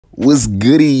What's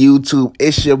goody, YouTube?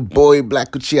 It's your boy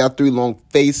Black Uchiha 3 long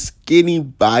face, skinny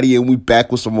body, and we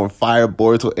back with some more fire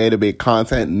Boruto anime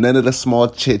content. None of the small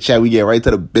chit chat. We get right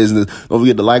to the business. Don't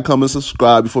forget to like, comment,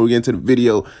 subscribe. Before we get into the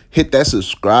video, hit that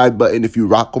subscribe button. If you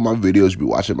rock on my videos, you be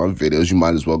watching my videos, you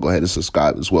might as well go ahead and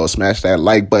subscribe as well. Smash that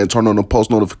like button, turn on the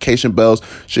post notification bells,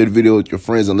 share the video with your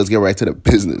friends, and let's get right to the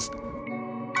business.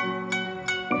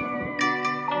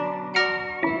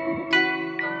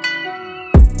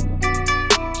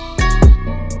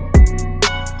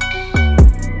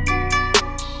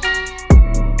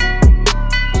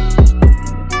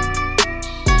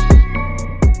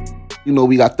 You know,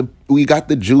 we got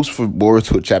the juice for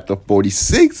Boruto chapter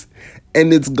 46,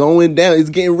 and it's going down. It's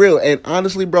getting real. And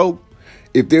honestly, bro,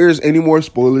 if there's any more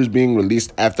spoilers being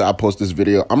released after I post this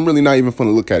video, I'm really not even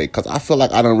gonna look at it because I feel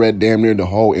like I done read damn near the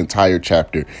whole entire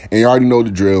chapter. And you already know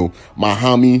the drill. My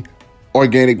homie,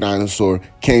 Organic Dinosaur,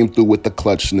 came through with the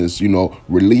clutchness, you know,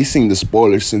 releasing the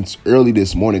spoilers since early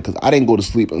this morning because I didn't go to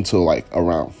sleep until like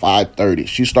around 5:30.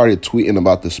 She started tweeting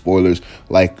about the spoilers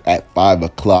like at 5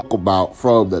 o'clock about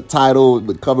from the title,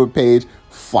 the cover page,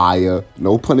 fire,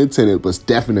 no pun intended, but it's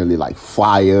definitely like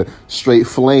fire, straight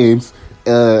flames.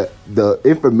 The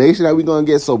information that we're gonna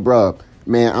get, so bruh,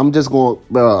 man, I'm just going,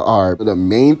 are the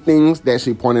main things that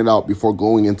she pointed out before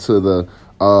going into the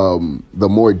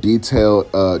more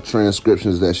detailed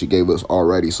transcriptions that she gave us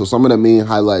already. So some of the main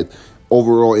highlights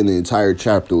overall in the entire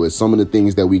chapter is some of the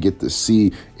things that we get to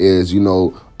see is, you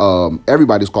know,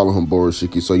 everybody's calling him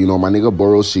Isshiki. So, you know, my nigga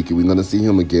Isshiki, we're going to see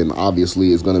him again.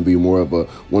 Obviously, it's going to be more of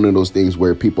one of those things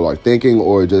where people are thinking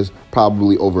or just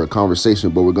probably over a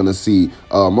conversation. But we're going to see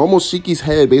Momoshiki's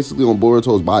head basically on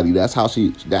Boruto's body. That's how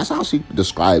she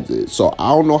describes it. So I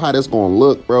don't know how that's going to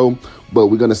look, bro. But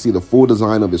we're going to see the full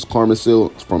design of his karma seal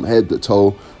from head to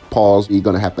toe. Pause. You're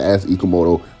going to have to ask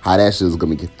Ikamoto how that shit is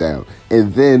going to get down.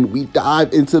 And then we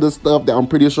dive into the stuff that I'm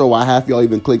pretty sure why half y'all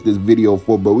even clicked this video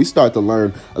for. But we start to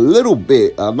learn a little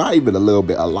bit, not even a little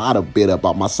bit, a lot of bit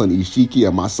about my son Isshiki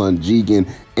and my son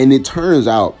Jigen. And it turns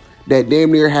out that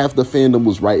damn near half the fandom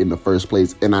was right in the first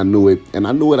place. And I knew it. And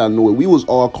I knew it. We was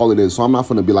all calling it. So I'm not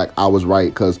going to be like I was right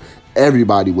because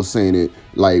everybody was saying it.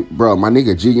 Like, bro, my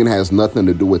nigga Jigen has nothing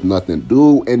to do with nothing.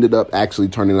 Dude ended up actually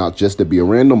turning out just to be a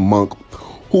random monk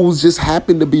who just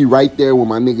happened to be right there when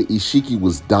my nigga Isshiki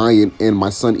was dying, and my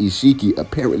son Isshiki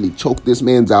apparently choked this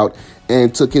man's out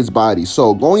and took his body.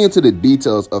 So going into the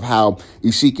details of how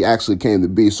Isshiki actually came to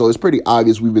be, so it's pretty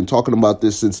obvious. We've been talking about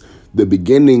this since the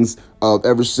beginnings of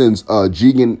ever since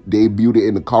Jigen debuted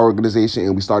in the car organization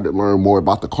and we started to learn more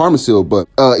about the karma seal. But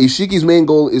Ishiki's main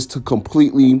goal is to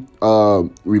completely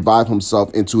revive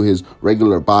himself into his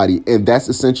regular body, and that's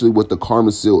essentially what the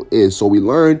karma seal is. So we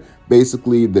learn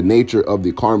basically the nature of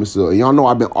the karma seal. And y'all know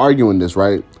I've been arguing this,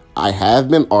 right? I have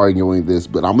been arguing this,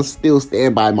 but I'm gonna still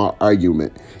stand by my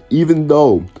argument, even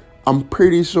though I'm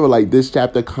pretty sure like this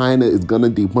chapter kind of is gonna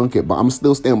debunk it, but I'm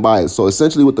still stand by it. So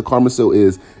essentially what the karma seal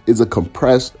is a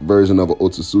compressed version of an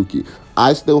Otsutsuki.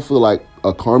 I still feel like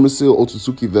a karma seal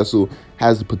Otsutsuki vessel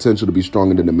has the potential to be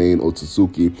stronger than the main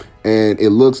Otsutsuki, and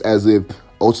it looks as if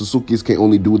Otsutsukis can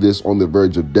only do this on the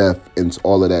verge of death and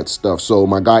all of that stuff. So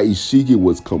my guy Isshiki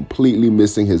was completely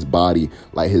missing his body,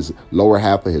 like his lower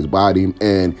half of his body,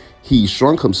 and he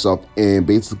shrunk himself and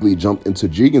basically jumped into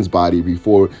Jigen's body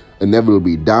before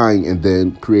inevitably dying and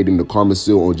then creating the karma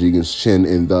seal on Jigen's chin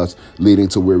and thus leading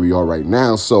to where we are right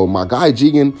now. So my guy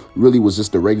Jigen really was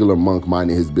just a regular monk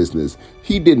minding his business.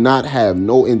 He did not have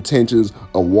no intentions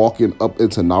of walking up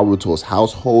into Naruto's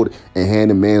household and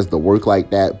handing mans the work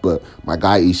like that, but my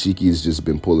guy Isshiki has just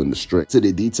been pulling the string. To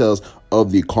the details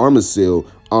of the karma seal,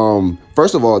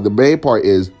 first of all, the main part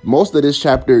is most of this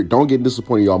chapter, don't get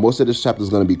disappointed, y'all. Most of this chapter is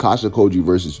going to be Kasha Koji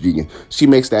versus Jigen. She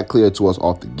makes that clear to us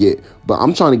off the get. But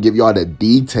I'm trying to give y'all the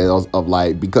details of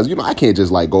like, because, you know, I can't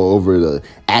just like go over the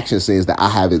action scenes that I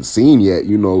haven't seen yet,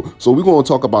 you know. So we're going to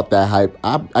talk about that hype.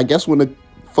 I guess when the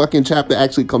fucking chapter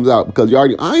actually comes out, because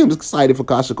I am excited for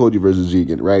Kasha Koji versus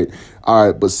Jigen, right? All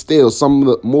right, but still, some of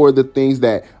the more of the things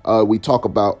that we talk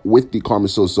about with the karma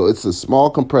seal. So it's a small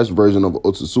compressed version of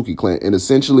Otsutsuki clan, and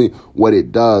essentially what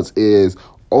it does is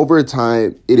over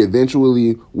time it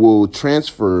eventually will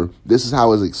transfer. This is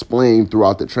how it's explained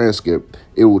throughout the transcript.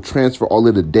 It will transfer all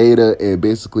of the data and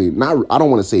basically I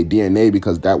don't want to say DNA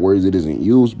because that word it isn't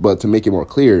used, but to make it more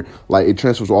clear, like it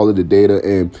transfers all of the data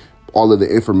and all of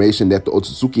the information that the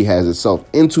Otsutsuki has itself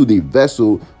into the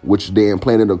vessel, which they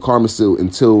implanted a karma seal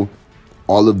until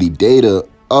all of the data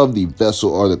of the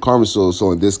vessel or the karma seal.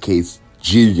 So in this case,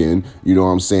 Jigen, you know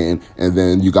what I'm saying? And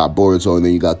then you got Boruto and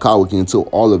then you got Kawaki until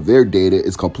all of their data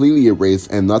is completely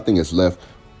erased and nothing is left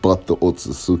but the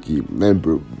Otsutsuki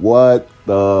member. What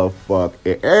the fuck?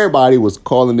 And everybody was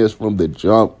calling this from the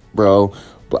jump, bro.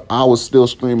 But I was still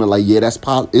screaming like, yeah, it's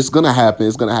gonna happen.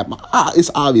 It's gonna happen. It's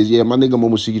obvious. Yeah, my nigga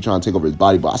Momoshiki trying to take over his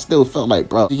body, but I still felt like,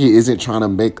 bro, he isn't trying to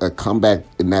make a comeback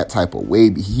in that type of way.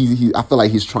 I feel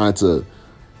like he's trying to,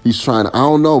 I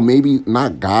don't know, maybe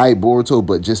not guide Boruto,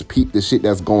 but just peep the shit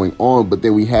that's going on. But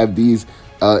then we have these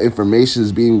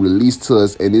informations being released to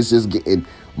us, and it's just getting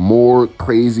more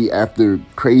crazy after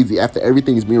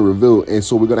everything's being revealed. And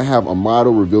so we're gonna have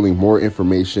Amato revealing more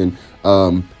information,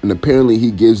 and apparently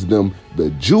he gives them the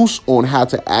juice on how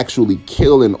to actually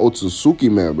kill an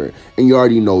Otsutsuki member. And you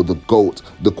already know the GOAT,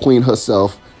 the queen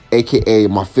herself, aka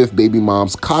my fifth baby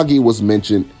mom's Kage, was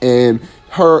mentioned, and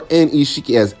her and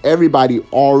Isshiki, as everybody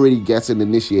already gets it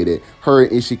initiated, her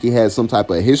and Isshiki had some type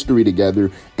of history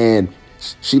together, and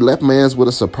she left mans with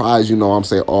a surprise. You know what I'm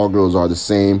saying, all girls are the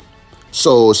same.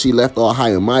 So she left all high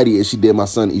and mighty, and she did my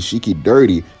son Isshiki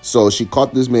dirty. So she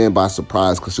caught this man by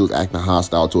surprise because she was acting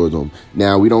hostile towards him.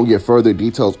 Now, we don't get further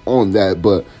details on that,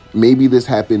 but maybe this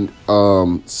happened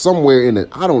somewhere in it.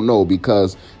 I don't know,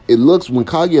 because it looks, when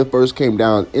Kaguya first came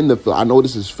down in the film, I know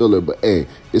this is filler, but hey,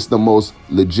 it's the most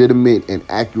legitimate and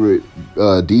accurate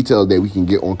detail that we can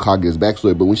get on Kaguya's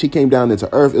backstory. But when she came down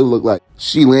into Earth, it looked like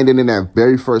she landed in that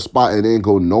very first spot and didn't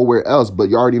go nowhere else. But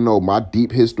you already know my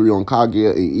deep history on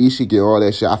Kaguya and Isshiki and all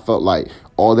that shit. I felt like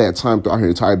all that time throughout her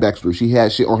entire backstory, she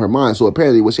had shit on her mind. So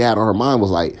apparently what she had on her mind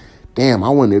was like, damn, I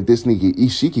wonder if this nigga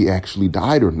Isshiki actually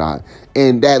died or not.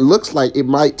 And that looks like it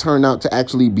might turn out to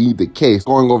actually be the case.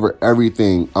 Going over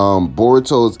everything,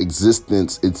 Boruto's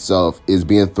existence itself is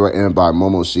being threatened by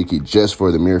Momoshiki just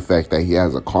for the mere fact that he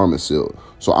has a karma seal.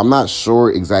 So I'm not sure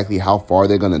exactly how far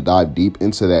they're gonna dive deep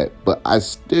into that, but I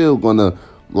still gonna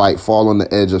like fall on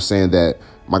the edge of saying that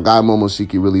my guy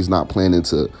Momoshiki really is not planning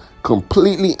to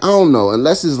completely, I don't know,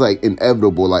 unless it's like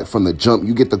inevitable, like from the jump,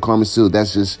 you get the karma seal,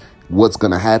 that's just what's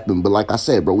gonna happen. But like I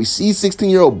said, bro, we see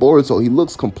 16-year-old Boruto, he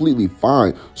looks completely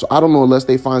fine. So I don't know, unless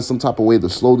they find some type of way to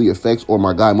slow the effects or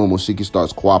my guy Momoshiki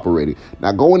starts cooperating.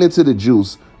 Now, going into the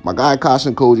juice, my guy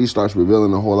Kashin Koji starts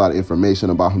revealing a whole lot of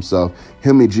information about himself.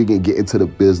 Him and Jigen get into the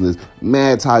business,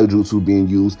 mad taijutsu being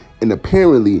used, and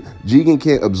apparently Jigen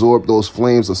can't absorb those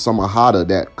flames of Samahata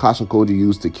that Kashin Koji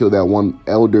used to kill that one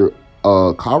elder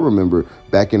Kara member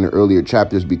back in the earlier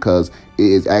chapters, because it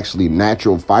is actually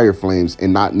natural fire flames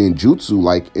and not ninjutsu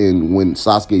like in when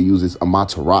Sasuke uses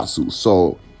Amaterasu.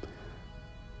 So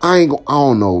I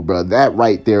don't know, bro. That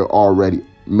right there already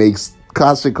makes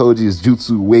Kashin Koji's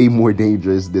jutsu way more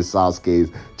dangerous than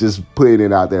Sasuke's, just putting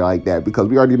it out there like that, because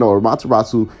we already know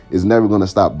Amaterasu is never going to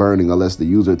stop burning unless the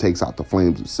user takes out the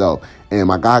flames himself. And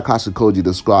my guy Kashin Koji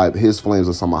described his flames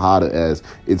of Samahata as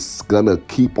it's going to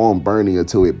keep on burning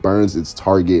until it burns its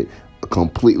target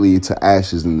completely to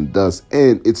ashes and the dust,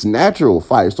 and it's natural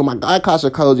fire. So my guy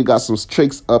Kashin Koji got some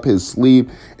tricks up his sleeve,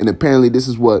 and apparently this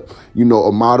is what, you know,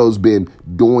 Amato's been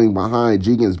doing behind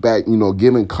Jigen's back, you know,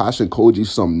 giving Kashin Koji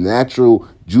some natural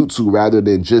jutsu rather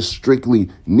than just strictly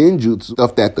ninjutsu,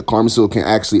 stuff that the karma seal can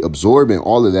actually absorb and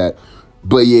all of that.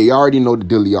 But yeah, you already know the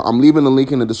deal, y'all. I'm leaving a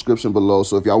link in the description below,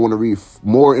 so if y'all want to read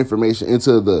more information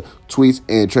into the tweets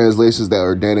and translations that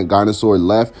Organic Dinosaur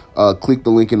left, click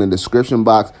the link in the description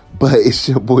box. But it's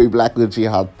your boy Black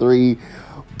Uchiha 3,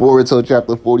 Boruto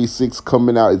chapter 46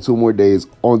 coming out in 2 more days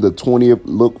on the 20th.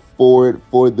 Look forward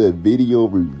for the video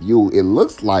review. It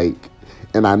looks like,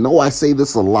 and I know I say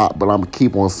this a lot, but I'm gonna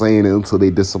keep on saying it until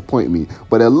they disappoint me,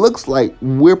 but it looks like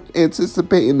we're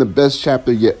anticipating the best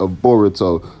chapter yet of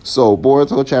Boruto. So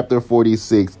Boruto chapter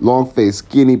 46, long face,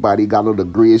 skinny body, got no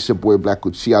degree. It's your boy Black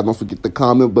Uchiha. Don't forget to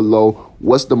comment below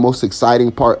what's the most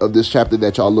exciting part of this chapter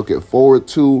that y'all looking forward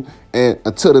to. And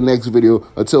until the next video,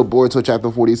 until Boruto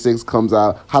chapter 46 comes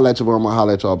out, holla at your mama,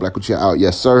 holla at y'all. Black Uchiha out.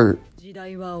 Yes, sir.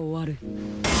 Solemnly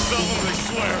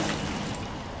swear,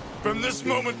 from this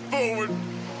moment forward,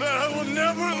 that I will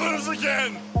never lose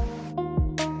again.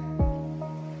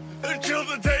 Until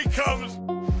the day comes,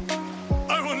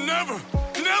 I will never